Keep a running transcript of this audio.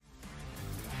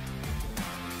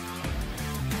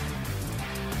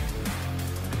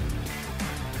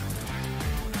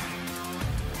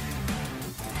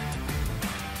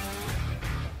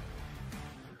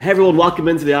Hey everyone, welcome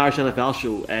into the Irish NFL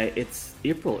show. It's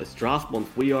April, it's draft month.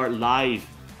 We are live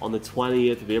on the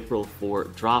 28th of April for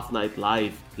Draft Night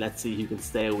Live. Let's see who can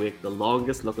stay awake the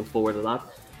longest. Looking forward to that.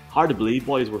 Hard to believe,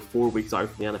 boys, we're 4 weeks out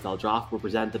from the NFL draft. We're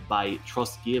presented by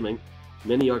Trust Gaming,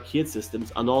 Mini Arcade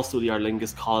Systems, and also the Aer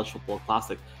Lingus College Football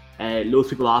Classic. Loads of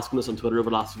people asking us on Twitter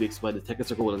over the last few weeks why the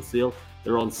tickets are going on sale.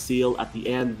 They're on sale at the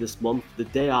end of this month, the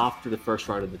day after the first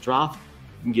round of the draft.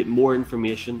 You can get more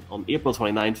information on April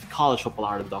 29th,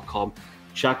 collegefootballireland.com.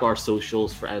 Check our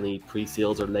socials for any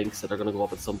pre-sales or links that are going to go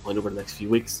up at some point over the next few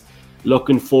weeks.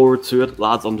 Looking forward to it,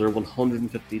 lads. Under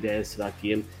 150 days to that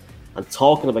game. And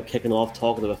talking about kicking off,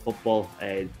 talking about football,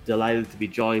 delighted to be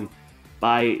joined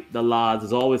by the lads.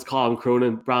 As always, Colin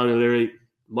Cronin, Brian O'Leary,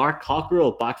 Mark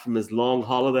Cockerell back from his long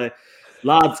holiday.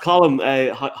 Lads, Colin,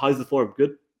 how's the form?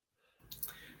 Good?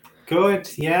 Good,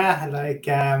 yeah.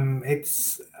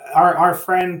 It's our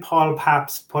friend Paul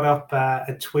Paps put up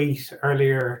a tweet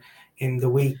earlier in the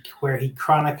week where he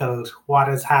chronicled what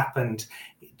has happened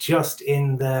just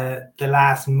in the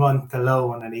last month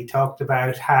alone, and he talked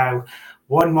about how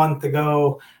 1 month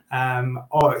ago,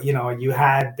 you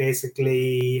had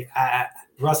basically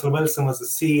Russell Wilson was a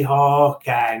Seahawk,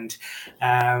 and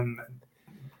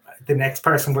the next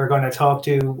person we're going to talk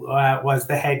to was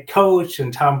the head coach,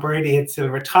 and Tom Brady had still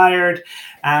retired.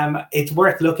 It's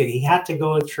worth looking. He had to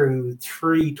go through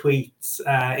 3 tweets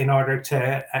in order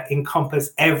to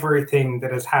encompass everything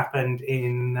that has happened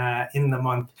in the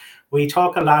month. We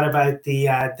talk a lot about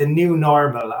the new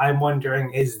normal. I'm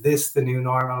wondering, is this the new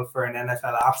normal for an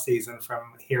NFL offseason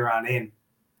from here on in?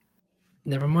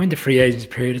 Never mind the free agency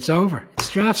period. It's over.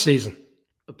 It's draft season.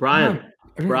 Brian,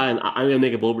 I'm going to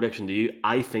make a bold prediction to you.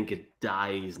 I think it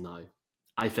dies now.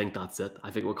 I think that's it. I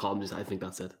think what Colin just, I think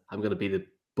that's it. I'm going to be the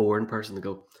boring person to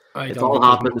go. It's all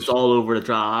happened. It's all over the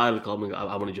draft.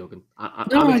 I'm only joking. I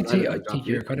think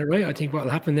you're kind of right. I think what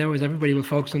will happen now is everybody will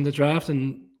focus on the draft,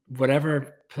 and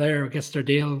whatever player gets their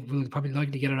deal will probably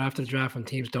like to get it after the draft, and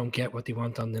teams don't get what they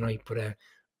want on the night. But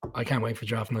I can't wait for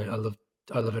draft night. I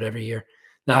love it every year.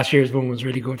 Last year's one was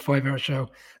really good, 5-hour show.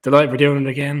 Delighted we're doing it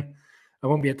again. I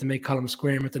won't be able to make Colin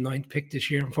squirm at the 9th pick this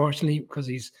year, unfortunately, because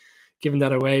he's given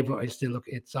that away. But I still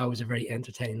it's always a very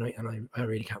entertaining night, and I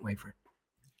really can't wait for it.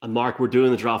 And Mark, we're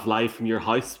doing the draft live from your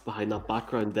house behind that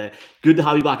background. Good to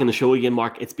have you back in the show again,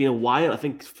 Mark. It's been a while. I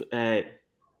think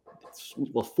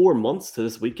 4 months to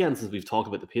this weekend since we've talked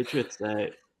about the Patriots.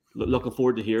 Looking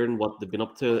forward to hearing what they've been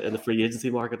up to in the free agency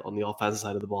market on the offensive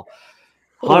side of the ball.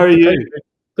 How are you?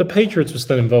 The Patriots were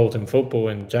still involved in football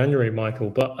in January, Michael,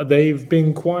 but they've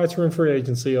been quieter in free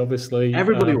agency, obviously.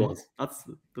 Everybody was. That's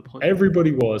the point.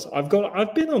 Everybody was. I've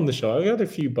been on the show. I had a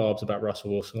few barbs about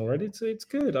Russell Wilson already. It's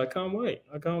good. I can't wait.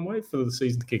 I can't wait for the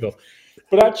season to kick off.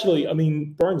 But actually, I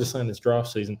mean, Brian just saying it's draft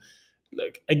season.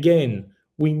 Look, again,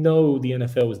 we know the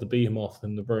NFL is the behemoth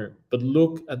in the room, but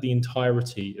look at the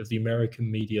entirety of the American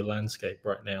media landscape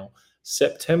right now.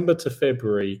 September to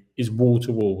February is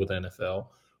wall-to-wall with NFL.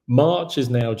 March is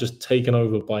now just taken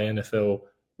over by NFL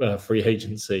free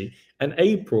agency, and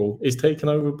April is taken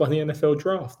over by the NFL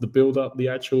draft, the build-up, the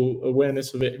actual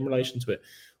awareness of it in relation to it.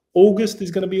 August is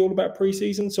going to be all about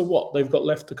preseason, so what they've got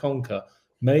left to conquer?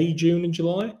 May, June, and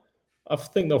July? I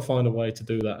think they'll find a way to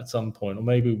do that at some point, or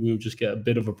maybe we'll just get a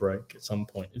bit of a break at some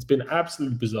point. It's been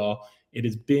absolutely bizarre. It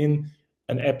has been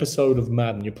an episode of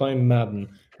Madden. You're playing Madden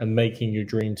and making your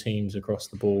dream teams across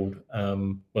the board.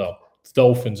 The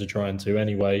Dolphins are trying to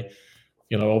anyway.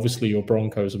 Obviously your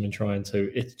Broncos have been trying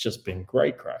to. It's just been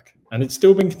great crack. And it's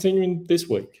still been continuing this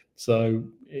week. So,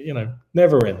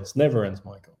 never ends,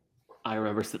 Michael. I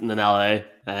remember sitting in LA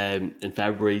in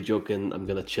February joking I'm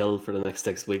going to chill for the next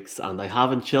 6 weeks, and I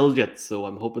haven't chilled yet. So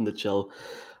I'm hoping to chill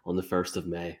on the 1st of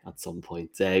May at some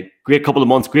point. Great couple of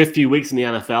months, great few weeks in the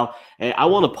NFL. I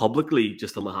want to publicly,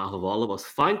 just on behalf of all of us,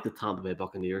 thank the Tampa Bay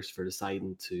Buccaneers for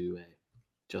deciding to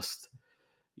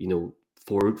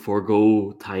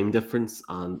forego time difference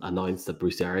and announce that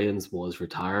Bruce Arians was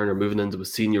retiring or moving into a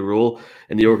senior role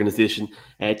in the organization.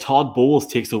 Todd Bowles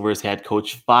takes over as head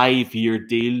coach, 5-year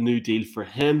deal, new deal for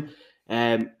him.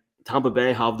 Tampa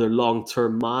Bay have their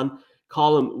long-term man.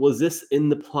 Colin, was this in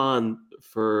the plan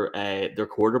for their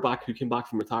quarterback who came back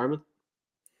from retirement?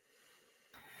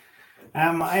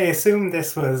 I assume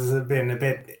this was been a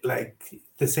bit like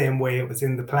the same way it was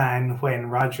in the plan when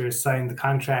Rodgers signed the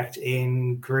contract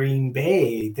in Green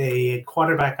Bay. The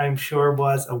quarterback, I'm sure,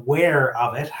 was aware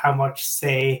of it. How much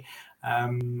say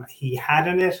he had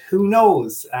in it. Who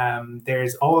knows?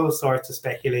 There's all sorts of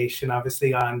speculation,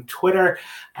 obviously, on Twitter.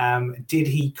 Did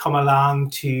he come along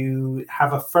to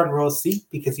have a front row seat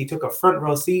because he took a front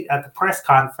row seat at the press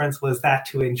conference? Was that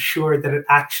to ensure that it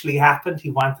actually happened?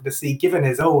 He wanted to see, given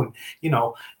his own,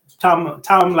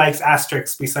 Tom likes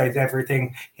asterisks besides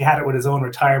everything. He had it with his own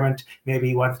retirement. Maybe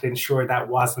he wanted to ensure that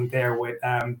wasn't there with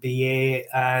BA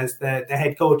as the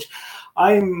head coach.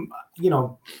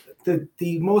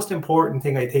 The most important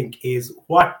thing, I think, is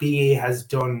what BA has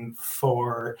done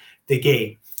for the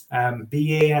game.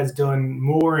 BA has done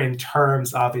more in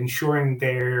terms of ensuring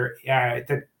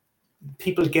that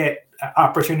people get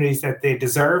opportunities that they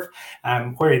deserve,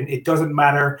 where it doesn't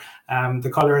matter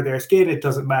the color of their skin, it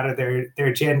doesn't matter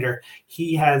their gender.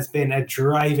 He has been a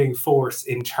driving force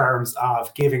in terms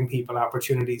of giving people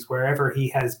opportunities wherever he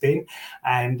has been,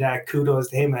 and kudos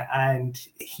to him. And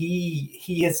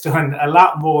he has done a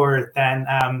lot more than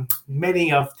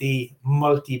many of the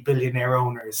multi-billionaire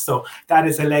owners. So that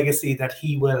is a legacy that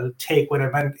he will take with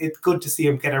him, and it's good to see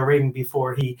him get a ring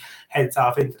before he heads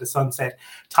off into the sunset.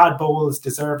 Todd Bowles,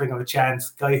 deserving of a chance,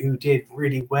 guy who did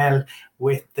really well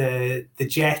with the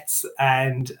Jets,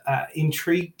 and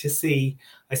intrigued to see,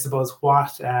 I suppose,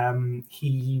 what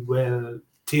he will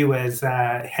do as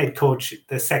head coach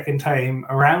the second time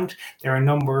around. There are a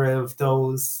number of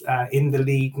those in the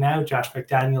league now. Josh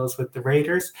McDaniels with the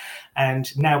Raiders, and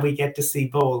now we get to see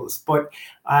Bowles. But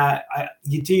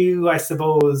you do, I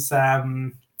suppose, there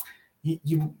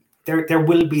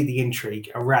will be the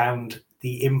intrigue around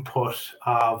the input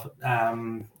of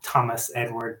Thomas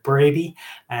Edward Brady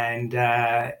and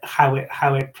how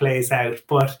it plays out.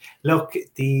 But look,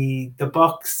 the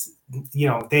Bucs,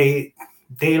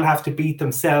 they'll have to beat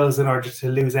themselves in order to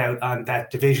lose out on that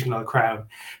divisional crown.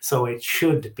 So it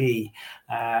should be,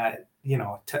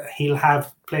 he'll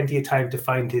have plenty of time to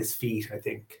find his feet, I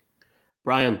think.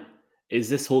 Brian, is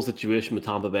this whole situation with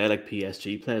Tampa Bay like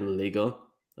PSG playing in Liga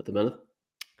at the minute?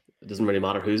 It doesn't really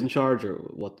matter who's in charge, or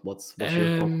what's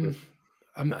your thought?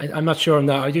 I'm not sure on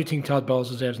that. I do think Todd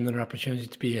Bowles deserves another opportunity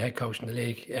to be a head coach in the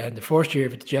league. And the first year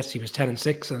with the Jets, he was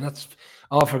 10-6, and that's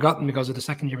all forgotten because of the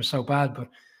second year was so bad. But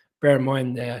bear in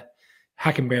mind,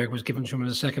 Hackenberg was given to him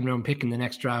as a second-round pick in the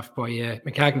next draft by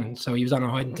McCagnon, so he was on a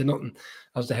hiding to nothing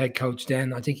as the head coach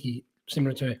then. I think he,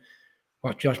 similar to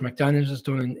what Josh McDaniels has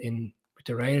done with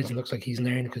the Raiders, it looks like he's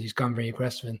learned because he's gone very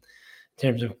aggressive in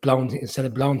terms of instead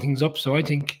of blowing things up. So I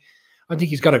think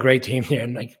he's got a great team here,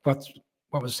 and like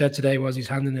what was said today was he's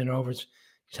handing over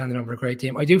a great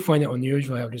team. I do find it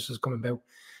unusual how this has come about.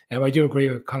 I do agree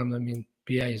with Colin. I mean,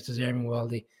 BA is deserving of all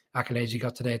the accolades he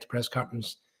got today at the press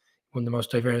conference. One of the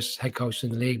most diverse head coaches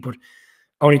in the league. But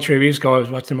only 3 weeks ago, I was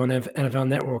watching him on NFL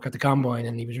Network at the Combine,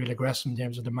 and he was really aggressive in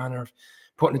terms of the manner of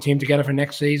putting the team together for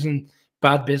next season.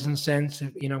 Bad business sense.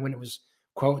 When it was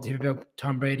quoted to him about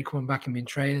Tom Brady coming back and being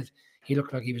traded, he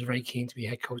looked like he was very keen to be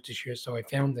head coach this year. So I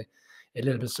found it a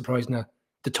little bit surprising that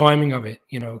the timing of it,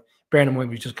 bearing in mind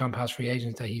we've just gone past free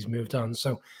agents, that he's moved on.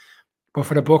 So, but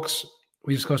for the Bucs,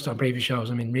 we discussed on previous shows,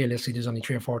 I mean, realistically, there's only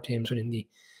 3 or 4 teams within the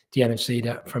NFC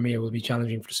that for me will be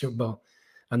challenging for the Super Bowl,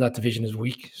 and that division is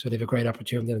weak, so they have a great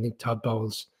opportunity. I think Todd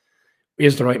Bowles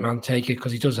is the right man to take it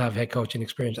because he does have head coaching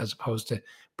experience as opposed to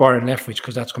Byron Leftwich,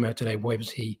 because that's come out today. Why was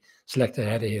he selected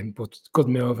ahead of him? But good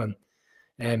move,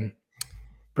 and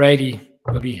Brady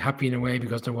will be happy in a way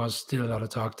because there was still a lot of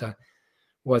talk that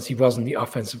he wasn't the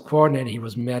offensive coordinator. He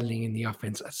was meddling in the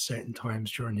offense at certain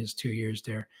times during his 2 years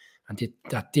there, and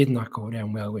that did not go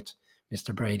down well with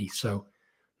Mr. Brady. So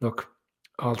look,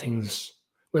 all things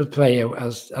will play out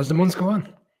as the months go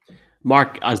on.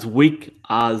 Mark, as weak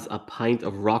as a pint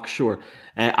of Rockshore,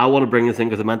 I want to bring this in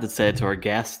because I meant to say it to our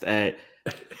guest,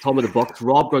 Tom of the Bucs,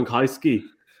 Rob Gronkowski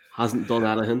hasn't done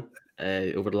anything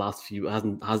over the last few,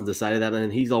 hasn't decided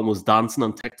anything. He's almost dancing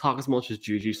on TikTok as much as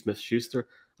Juju Smith-Schuster.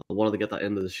 I wanted to get that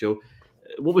into the show.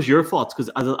 What was your thoughts?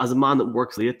 Because as a man that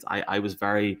works late, I was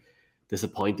very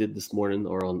disappointed this morning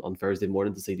or on Thursday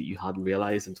morning to see that you hadn't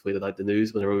realised and tweeted out the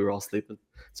news whenever we were all sleeping.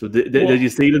 So did you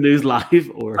see the news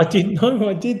live? Or I did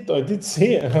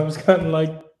see it, and I was kind of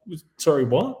like, sorry,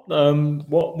 what?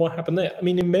 What happened there? I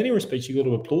mean, in many respects, you got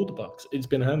to applaud the Bucs. It's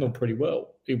been handled pretty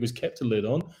well. It was kept a lid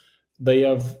on. They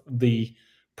have the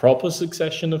proper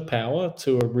succession of power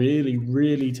to a really,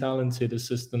 really talented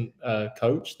assistant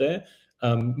coach there.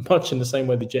 Much in the same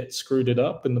way the Jets screwed it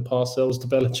up in the Parcells to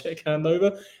Belichick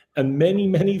handover. And many,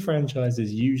 many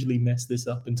franchises usually mess this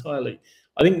up entirely.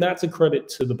 I think that's a credit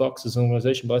to the Bucs as an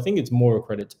organization, but I think it's more a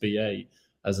credit to BA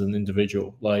as an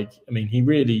individual. He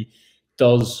really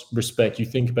does respect. You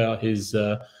think about his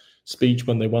speech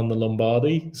when they won the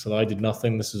Lombardi. So I did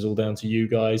nothing. This is all down to you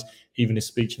guys. Even his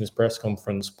speech in his press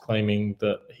conference claiming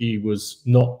that he was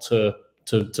not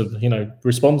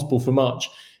responsible for much.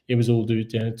 It was all due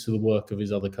to the work of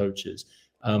his other coaches.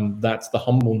 That's the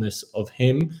humbleness of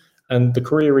him and the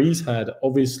career he's had,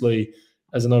 obviously,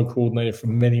 as an O coordinator for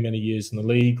many, many years in the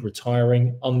league,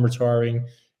 retiring, unretiring,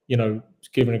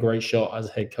 giving a great shot as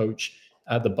head coach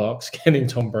at the Bucs, getting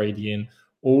Tom Brady in,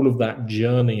 all of that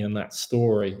journey and that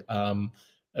story.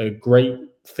 Great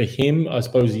for him. I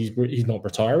suppose he's not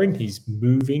retiring. He's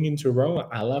moving into a role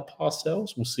a la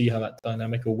Parcells. We'll see how that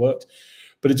dynamic will work.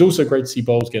 But it's also great to see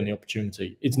Bowles getting the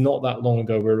opportunity. It's not that long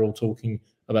ago we were all talking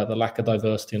about the lack of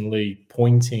diversity in the league,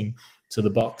 pointing to the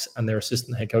Bucs and their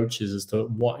assistant head coaches as to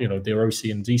what, their OC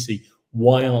and DC,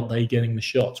 why aren't they getting the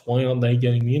shots? Why aren't they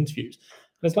getting the interviews?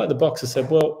 And it's like the Bucs have said,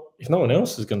 well, if no one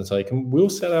else is going to take them, we'll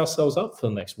set ourselves up for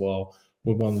the next while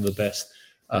with one of the best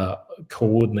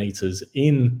coordinators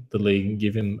in the league and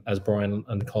give him, as Brian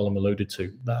and Colin alluded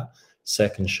to, that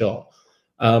second shot.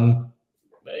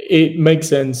 It makes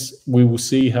sense. We will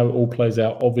see how it all plays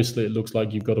out. Obviously, it looks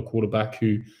like you've got a quarterback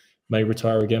who may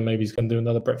retire again. Maybe he's going to do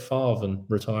another Brett Favre and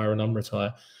retire and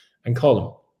unretire. And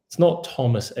Colin, it's not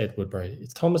Thomas Edward Brady.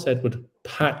 It's Thomas Edward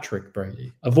Patrick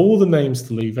Brady. Of all the names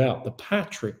to leave out, the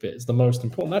Patrick bit is the most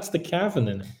important. That's the Cavan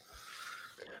in him.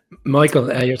 Michael,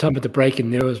 you're talking about the breaking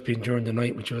news being during the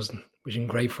night, which wasn't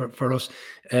great for us.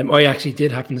 I actually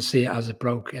did happen to see it as it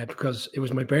broke because it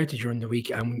was my birthday during the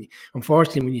week. And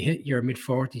unfortunately, when you hit your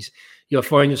mid-40s, you'll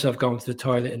find yourself going to the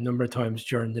toilet a number of times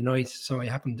during the night. So I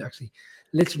happened to actually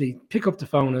literally pick up the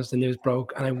phone as the news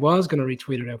broke, and I was going to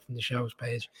retweet it out from the show's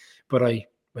page, but I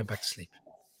went back to sleep.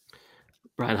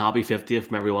 Brian, happy 50th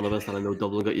from every one of us, and I know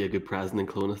Dublin got you a good present in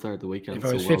Clonus there at the weekend. If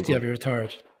I was 50, I'd be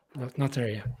retired. Not there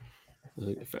yet.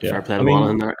 Fair play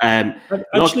in there.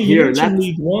 Actually, you mentioned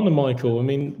League One, Michael. I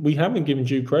mean, we haven't given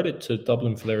due credit to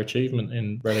Dublin for their achievement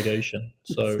in relegation,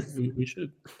 so we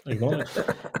should acknowledge.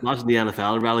 Imagine the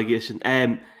NFL relegation.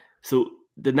 So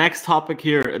the next topic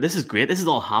here, this is great. This is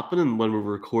all happening when we're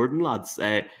recording, lads.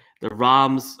 The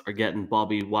Rams are getting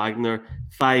Bobby Wagner,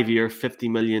 5-year,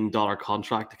 $50 million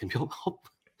contract that can be up.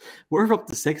 We're up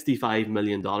to $65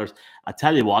 million. I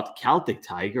tell you what, Celtic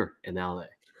Tiger in LA.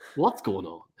 What's going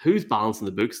on? Who's balancing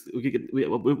the books?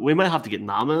 We might have to get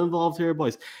Nama involved here,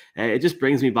 boys. It just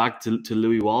brings me back to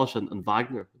Louis Walsh and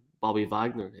Wagner, Bobby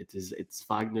Wagner. It's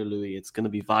Wagner, Louis. It's going to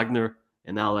be Wagner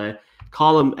in LA.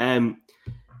 Colin,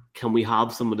 can we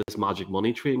have some of this magic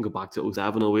money tree and go back to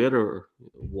 07, 08, or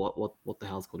what the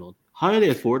hell's going on? How are they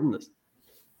affording this?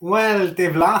 Well,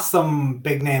 they've lost some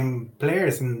big name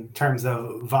players in terms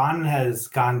of Von has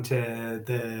gone to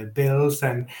the Bills,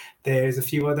 and there's a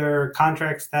few other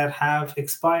contracts that have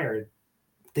expired.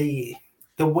 The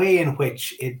way in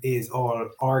which it is all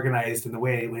organized and the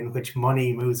way in which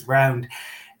money moves around,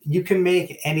 you can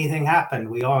make anything happen.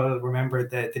 We all remember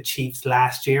the Chiefs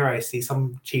last year. I see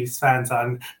some Chiefs fans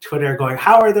on Twitter going,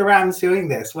 how are the Rams doing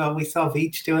this? Well, we saw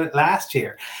Veach do it last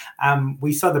year.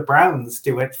 We saw the Browns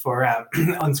do it for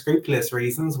unscrupulous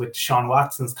reasons with Sean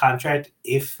Watson's contract.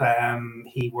 If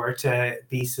he were to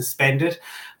be suspended,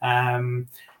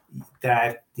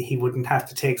 that he wouldn't have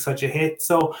to take such a hit.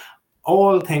 So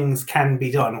all things can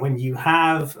be done when you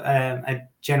have a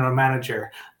general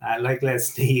manager like Les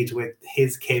Snead with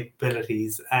his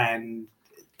capabilities, and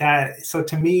that. So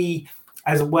to me,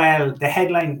 as well, the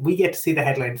headline, we get to see the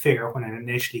headline figure when it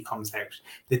initially comes out.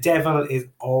 The devil is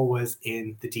always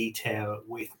in the detail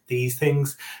with these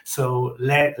things. So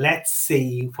let's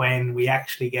see when we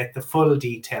actually get the full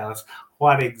details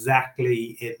what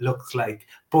exactly it looks like.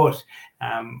 But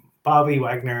Bobby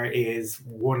Wagner is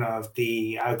one of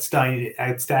the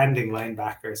outstanding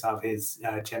linebackers of his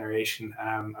generation,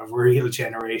 a real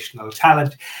generational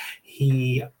talent.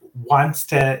 He wants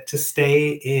to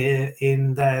stay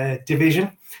in the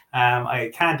division. I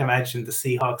can't imagine the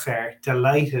Seahawks are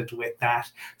delighted with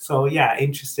that. So yeah,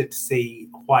 interested to see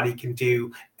what he can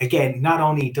do. Again, not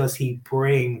only does he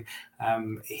bring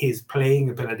his playing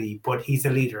ability, but he's a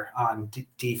leader on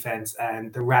defense,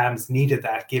 and the Rams needed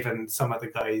that given some of the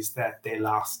guys that they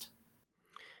lost.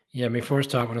 Yeah, my first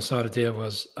thought when I saw the deal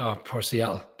was, poor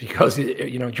Seattle, because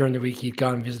during the week he'd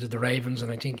gone and visited the Ravens,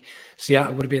 and I think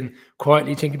Seattle would have been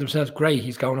quietly thinking to themselves, great,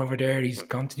 he's going over there, he's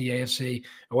gone to the AFC,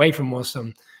 away from us.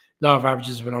 Law of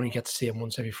averages will only get to see him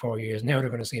once every 4 years. Now they're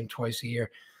going to see him twice a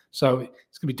year. So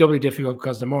it's going to be doubly difficult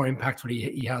because the more impact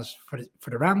he has for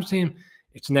the Rams team,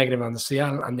 it's negative on the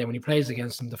Seattle. And then when he plays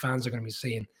against them, the fans are going to be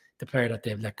seeing the player that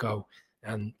they've let go.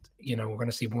 And, we're going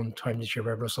to see one time this year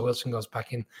where Russell Wilson goes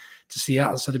back in to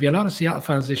Seattle. So there'll be a lot of Seattle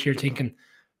fans this year thinking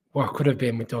what could have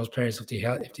been with those players if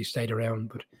they stayed around.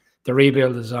 But the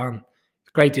rebuild is on.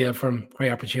 Great deal for him,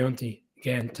 great opportunity.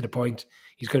 Again, to the point,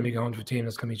 he's going to be going to a team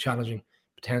that's going to be challenging,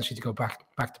 potentially to go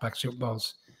back-to-back Super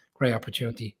Bowls. Great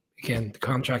opportunity. Again, the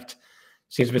contract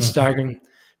seems a bit staggering.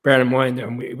 Bear in mind,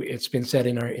 and it's been said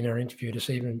in our interview this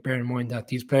evening, bear in mind that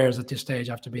these players at this stage,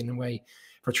 after being away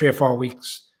for 3 or 4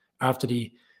 weeks after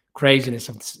the craziness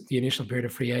of the initial period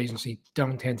of free agency,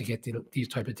 don't tend to get these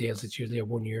type of deals. It's usually a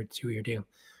 1 year, 2 year deal.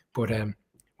 But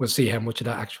we'll see how much of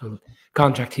that actual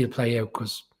contract he'll play out,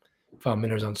 because Von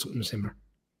Miller's on something similar.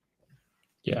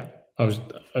 Yeah, I'm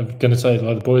going to say,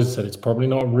 like the boys said, it's probably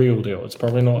not a real deal. It's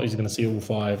probably not he's going to see all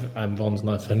 5 and Von's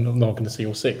not going to see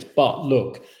all 6. But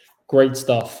look, great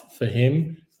stuff for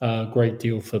him. Great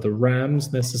deal for the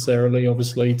Rams necessarily,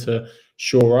 obviously, to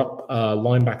shore up a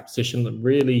linebacker position that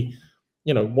really,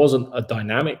 wasn't a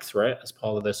dynamic threat as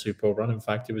part of their Super Bowl run. In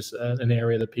fact, it was an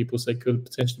area that people said could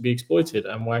potentially be exploited.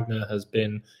 And Wagner has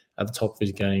been at the top of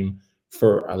his game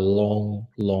for a long,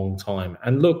 long time.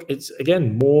 And look, it's,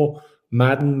 again, more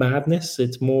Madden madness.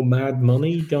 It's more mad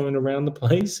money going around the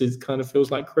place. It kind of feels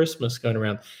like Christmas going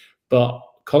around. But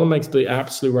Colin makes the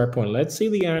absolute right point. Let's see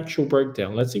the actual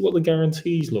breakdown. Let's see what the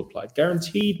guarantees look like.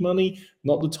 Guaranteed money,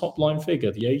 not the top line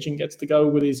figure. The agent gets to go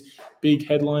with his big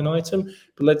headline item,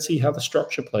 but let's see how the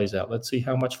structure plays out. Let's see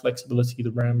how much flexibility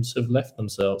the Rams have left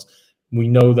themselves. We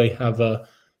know they have a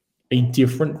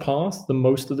different path than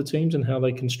most of the teams and how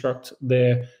they construct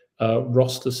their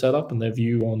roster setup and their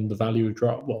view on the value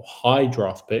of high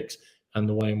draft picks and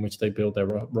the way in which they build their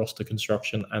roster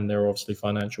construction and their obviously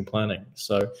financial planning.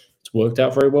 So it's worked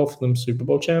out very well for them, Super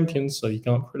Bowl champions, so you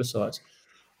can't criticize.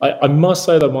 I must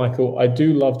say though, Michael, I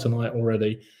do love tonight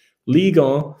already. Ligue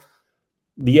 1,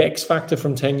 the X Factor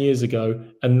from 10 years ago,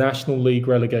 and National League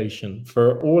relegation.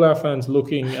 For all our fans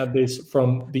looking at this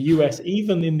from the US,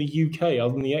 even in the UK,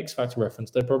 other than the X Factor reference,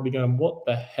 they're probably going, what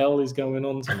the hell is going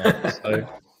on tonight? So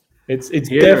it's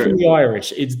definitely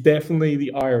Irish. It's definitely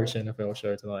the Irish NFL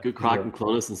show tonight. Good crack in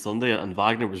Clonus on Sunday, and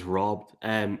Wagner was robbed.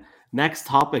 Next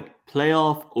topic,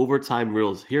 playoff overtime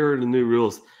rules. Here are the new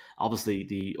rules. Obviously,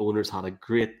 the owners had a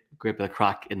great bit of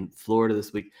crack in Florida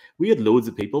this week. We had loads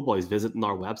of people, boys, visiting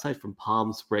our website from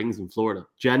Palm Springs in Florida,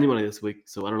 genuinely this week.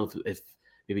 So I don't know if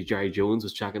maybe Jerry Jones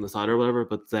was checking this out or whatever,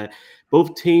 but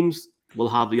both teams will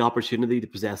have the opportunity to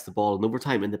possess the ball in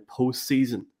overtime in the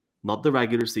postseason, not the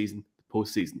regular season, the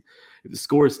postseason. If the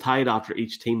score is tied after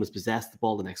each team has possessed the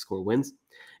ball, the next score wins.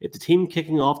 If the team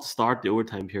kicking off to start the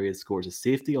overtime period scores a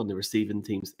safety on the receiving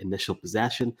team's initial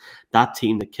possession, that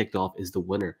team that kicked off is the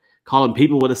winner. Colin,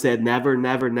 people would have said never,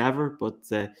 never, never, but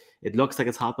it looks like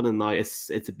it's happening now. It's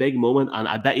a big moment, and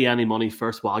I bet you any money,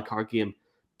 first wildcard game,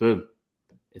 boom,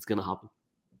 it's going to happen.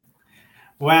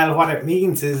 Well, what it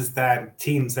means is that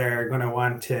teams are going to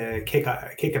want to kick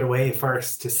it away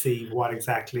first to see what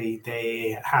exactly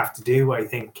they have to do, I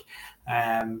think,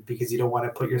 because you don't want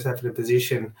to put yourself in a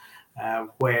position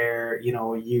where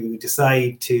you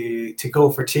decide to go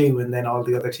for 2 and then all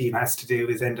the other team has to do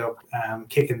is end up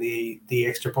kicking the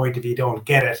extra point if you don't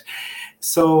get it.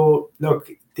 So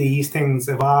look, these things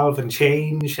evolve and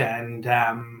change, and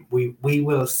we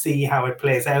will see how it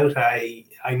plays out.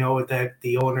 I know that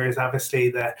the owners,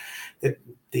 obviously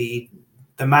the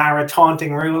Mara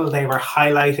taunting rule, they were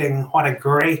highlighting what a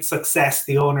great success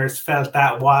the owners felt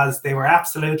that was. They were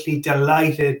absolutely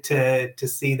delighted to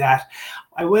see that.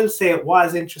 I will say it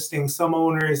was interesting. Some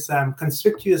owners,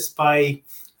 conspicuous by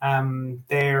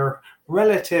their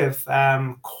relative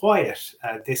quiet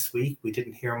this week. We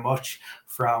didn't hear much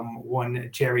from one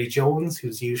Jerry Jones,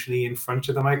 who's usually in front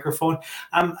of the microphone,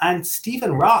 and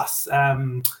Stephen Ross.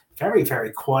 Very,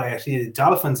 very quiet. The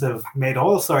Dolphins have made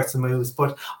all sorts of moves,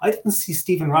 but I didn't see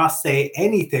Stephen Ross say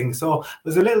anything. So I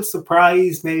was a little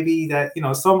surprised maybe that,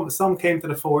 some came to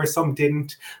the fore, some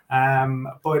didn't.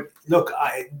 But look,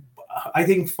 I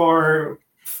think for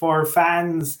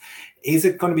fans, is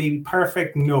it going to be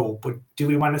perfect? No. But do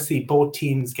we want to see both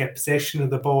teams get possession of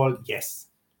the ball? Yes.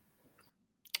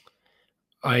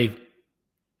 I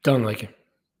don't like it.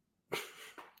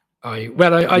 I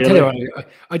tell you what,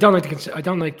 I don't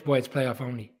like why it's playoff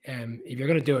only. If you're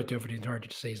going to do it for the entirety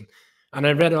of the season. And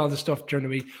I read all the stuff during the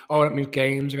week. Oh, that means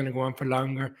games are going to go on for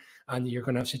longer, and you're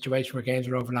going to have a situation where games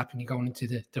are overlapping. You're going into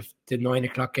the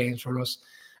 9:00 games for us,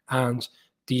 and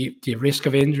the risk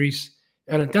of injuries.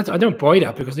 And I don't buy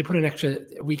that, because they put an extra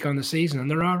week on the season, and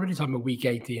they're already talking about week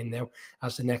 18 now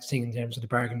as the next thing in terms of the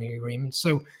bargaining agreement.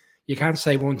 So you can't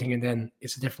say one thing and then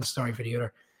it's a different story for the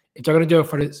other. If they're going to do it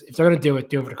for this, if they're going to do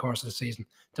it for the course of the season.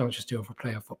 Don't just do it for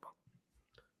playoff football.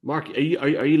 Mark, are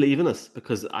you leaving us?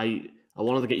 Because I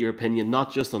wanted to get your opinion,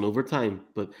 not just on overtime,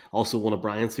 but also one of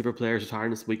Brian's super players retiring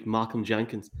this week, Malcolm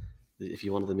Jenkins. if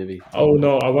you wanted to maybe. Oh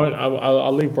no, I won't.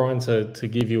 I'll leave Brian to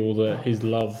give you all his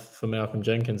love for Malcolm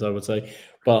Jenkins, I would say.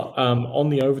 But on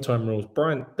the overtime rules,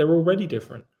 Brian, they're already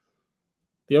different.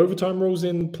 The overtime rules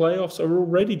in playoffs are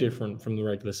already different from the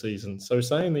regular season. So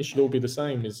saying they should all be the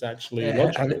same is actually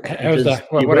logical. How's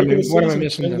that? What am I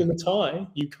missing? In the tie,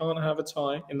 you can't have a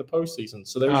tie in the postseason.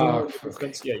 So there is no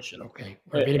differentiation. Okay,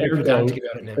 we're being a bit pedantic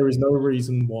about it now. There is no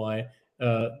reason why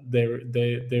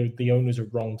the owners are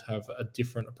wrong to have a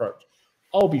different approach.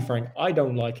 I'll be frank, I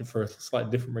don't like it for a slightly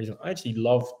different reason. I actually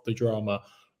love the drama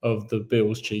of the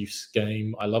Bills-Chiefs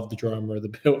game. I love the drama of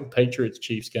the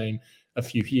Patriots-Chiefs game a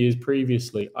few years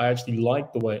previously. I actually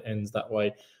like the way it ends that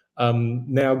way.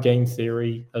 Now game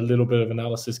theory, a little bit of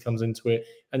analysis comes into it,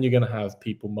 and you're going to have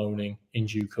people moaning in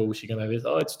due course. You're going to have this,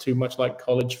 it's too much like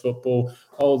college football.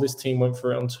 Oh, this team went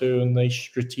for it on 2 and they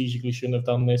strategically shouldn't have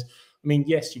done this. I mean,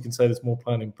 yes, you can say there's more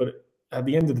planning, but at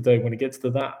the end of the day, when it gets to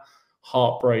that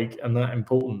heartbreak and that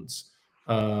importance,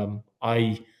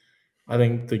 I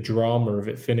think the drama of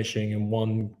it finishing in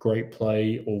one great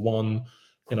play or one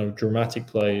dramatic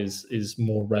play is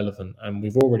more relevant, and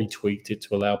we've already tweaked it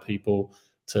to allow people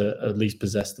to at least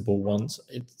possess the ball once.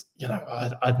 It's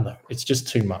I don't know, it's just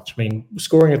too much. I mean,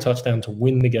 scoring a touchdown to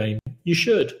win the game, you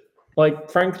should.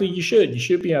 Frankly, you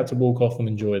should be able to walk off and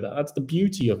enjoy that. That's the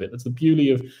beauty of it. That's the beauty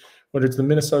of whether it's the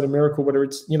Minnesota Miracle, whether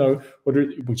it's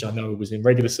which I know was in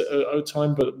regular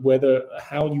time, but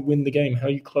how you win the game, how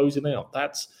you close it out.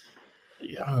 That's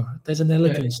there's an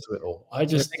elegance to it all.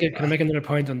 Can I make another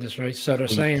point on this, right? So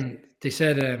they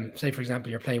said, say for example,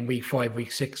 you're playing week 5,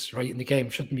 week 6, right? And the game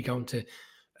shouldn't be going to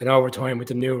an overtime with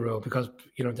the new rule because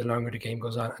the longer the game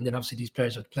goes on, and then obviously these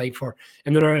players would play for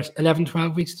another 11,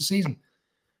 12 weeks of the season.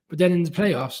 But then in the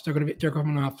playoffs, they're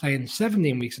coming off playing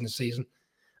 17 weeks in the season,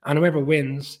 and whoever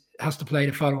wins has to play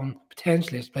the following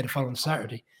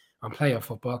Saturday on playoff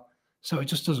football. So it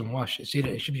just doesn't wash. It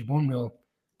should be one rule,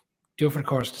 do it for the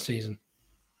course of the season,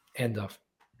 end of.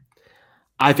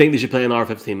 I think they should play an hour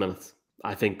 15 minutes.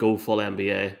 I think go full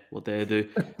NBA, what they do.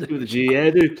 Do what the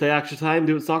GA do, play extra time,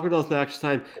 do what soccer does, play extra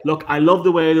time. Look, I love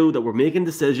the way, though, that we're making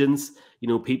decisions.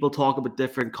 People talk about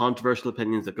different controversial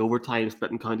opinions, like overtime,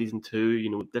 splitting counties in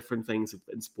 2, different things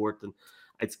in sport. And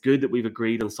it's good that we've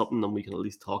agreed on something and we can at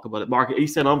least talk about it. Mark, are you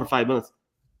staying on for 5 minutes?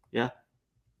 Yeah?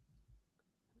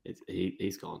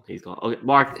 He's gone. He's gone. Okay,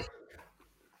 Mark.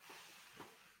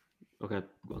 Okay.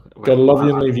 Gotta love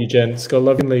you and leave you, gents. Gotta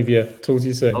love you and leave you. Talk to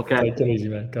you soon. Okay. Take it easy,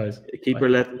 man, guys. Keep her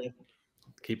lit.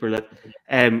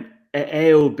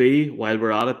 AOB, while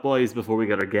we're at it, boys, before we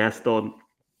get our guest on,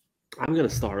 I'm going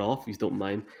to start off, if you don't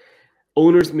mind.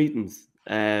 Owners' meetings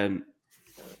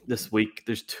this week.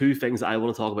 There's 2 things I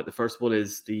want to talk about. The first one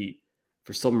is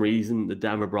for some reason, the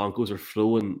Denver Broncos are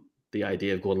throwing the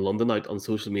idea of going London out on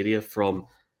social media from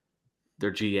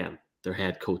their GM, their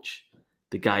head coach,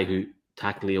 the guy who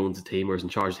technically owns the team or is in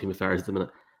charge of team affairs at the minute.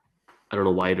 I don't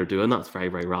know why they're doing that. It's very,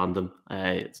 very random.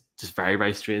 It's just very,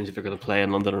 very strange if they're going to play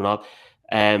in London or not.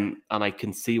 And I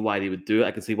can see why they would do it.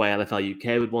 I can see why NFL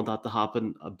UK would want that to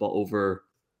happen. But over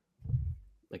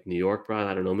New York, Brian,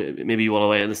 I don't know. Maybe you want to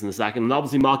weigh in this in a second. And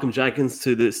obviously Malcolm Jenkins,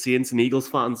 to the Saints and Eagles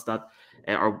fans that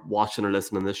are watching or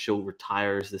listening to this show,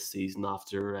 retires this season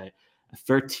after a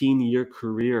 13-year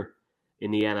career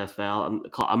in the NFL. And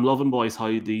I'm loving, boys, how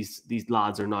these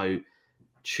lads are now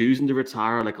choosing to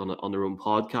retire on their own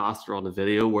podcast or on a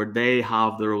video where they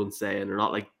have their own say and they're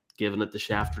not giving it to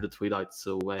Schefter to tweet out.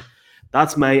 So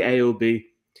that's my AOB.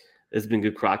 It's been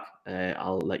good crack.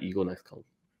 I'll let you go next, Colin.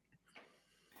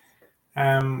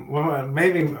 Well,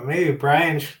 maybe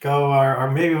Brian should go, or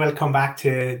maybe we'll come back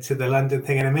to the London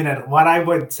thing in a minute. What I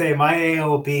would say my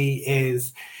AOB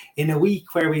is, in a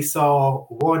week where we saw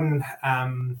one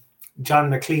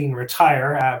John McLean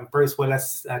retire, Bruce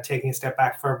Willis taking a step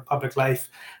back from public life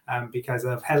because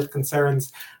of health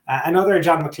concerns. Another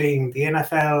John McLean, the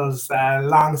NFL's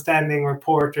long-standing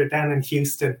reporter down in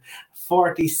Houston,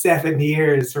 47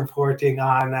 years reporting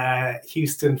on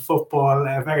Houston football,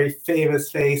 a very famous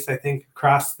face, I think,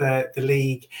 across the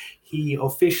league. He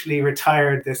officially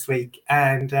retired this week.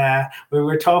 And we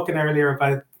were talking earlier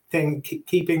about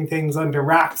keeping things under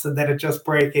wraps and then it just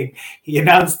breaking. He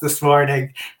announced this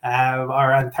morning,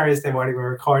 or on Thursday morning, we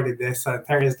recorded this on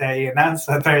Thursday. He announced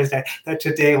on Thursday that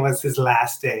today was his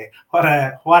last day. What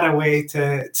a way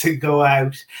to go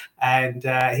out. And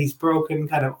he's broken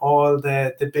kind of all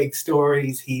the big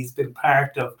stories he's been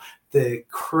part of. The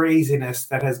craziness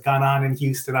that has gone on in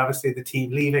Houston, obviously the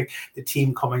team leaving, the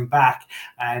team coming back,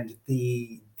 and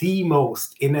the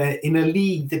most in a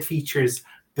league that features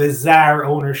bizarre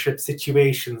ownership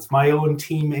situations, my own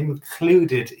team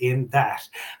included in that,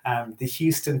 the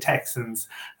Houston Texans.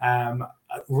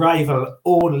 rival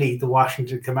only the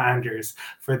Washington Commanders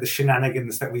for the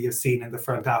shenanigans that we have seen in the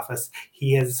front office.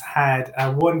 He has had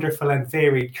a wonderful and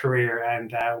varied career,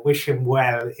 and wish him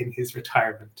well in his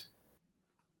retirement.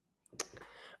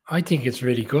 I think it's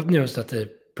really good news that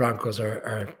the Broncos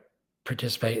are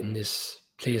participating in this.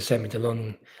 Please send me to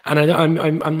London. And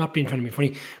I'm not being trying to be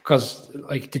funny, because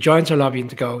like the Giants are lobbying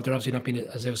to go. They're obviously not being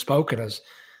as outspoken as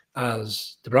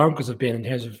the Broncos have been in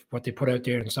terms of what they put out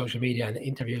there in social media and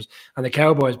interviews. And the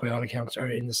Cowboys, by all accounts, are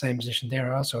in the same position.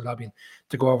 They're also lobbying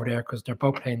to go over there because they're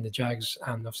both playing the Jags,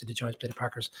 and obviously the Giants play the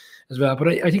Packers as well. But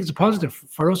I think it's a positive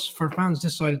for us, for fans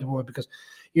this side of the world, because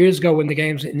years ago when the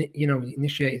games,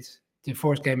 initiated, the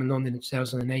first game in London in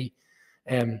 2008,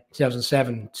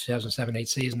 2007-8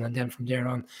 season, and then from there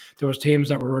on, there was teams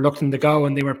that were reluctant to go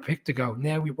and they were picked to go.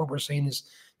 Now what we're seeing is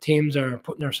teams are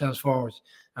putting themselves forward,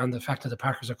 and the fact that the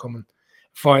Packers are coming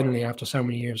finally after so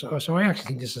many years. So I actually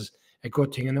think this is a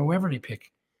good thing, and whoever they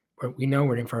pick, we know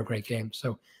we're in for a great game.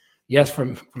 So yes,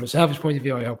 from a selfish point of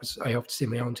view, I hope to see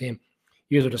my own team.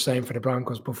 Yours are the same for the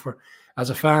Broncos, but as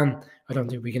a fan, I don't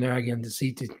think we can argue, and to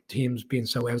see the teams being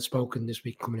so outspoken this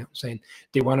week, coming out and saying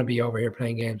they want to be over here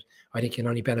playing games, I think can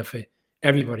only benefit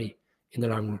everybody in the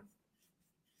long run.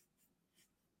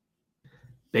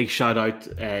 Big shout out,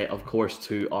 of course,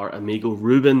 to our amigo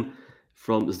Ruben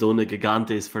from Zona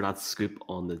Gigantes for that scoop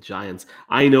on the Giants.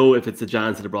 I know if it's the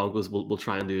Giants or the Broncos, we'll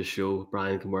try and do a show.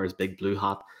 Brian can wear his big blue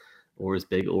hat or his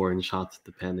big orange hat,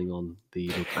 depending on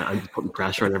the. I'm just putting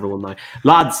pressure on everyone now,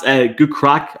 lads. Good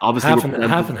crack. Obviously,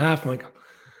 half and half, Michael.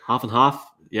 Half and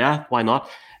half. Yeah, why not?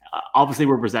 Obviously,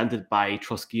 we're presented by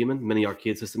Trustgaming, Mini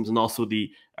Arcade Systems, and also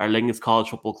the Aer Lingus College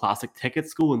Football Classic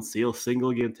tickets go on sale.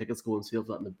 Single game tickets go on sale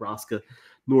for that Nebraska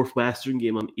Northwestern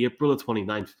game on April the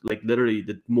 29th, like literally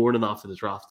the morning after the draft.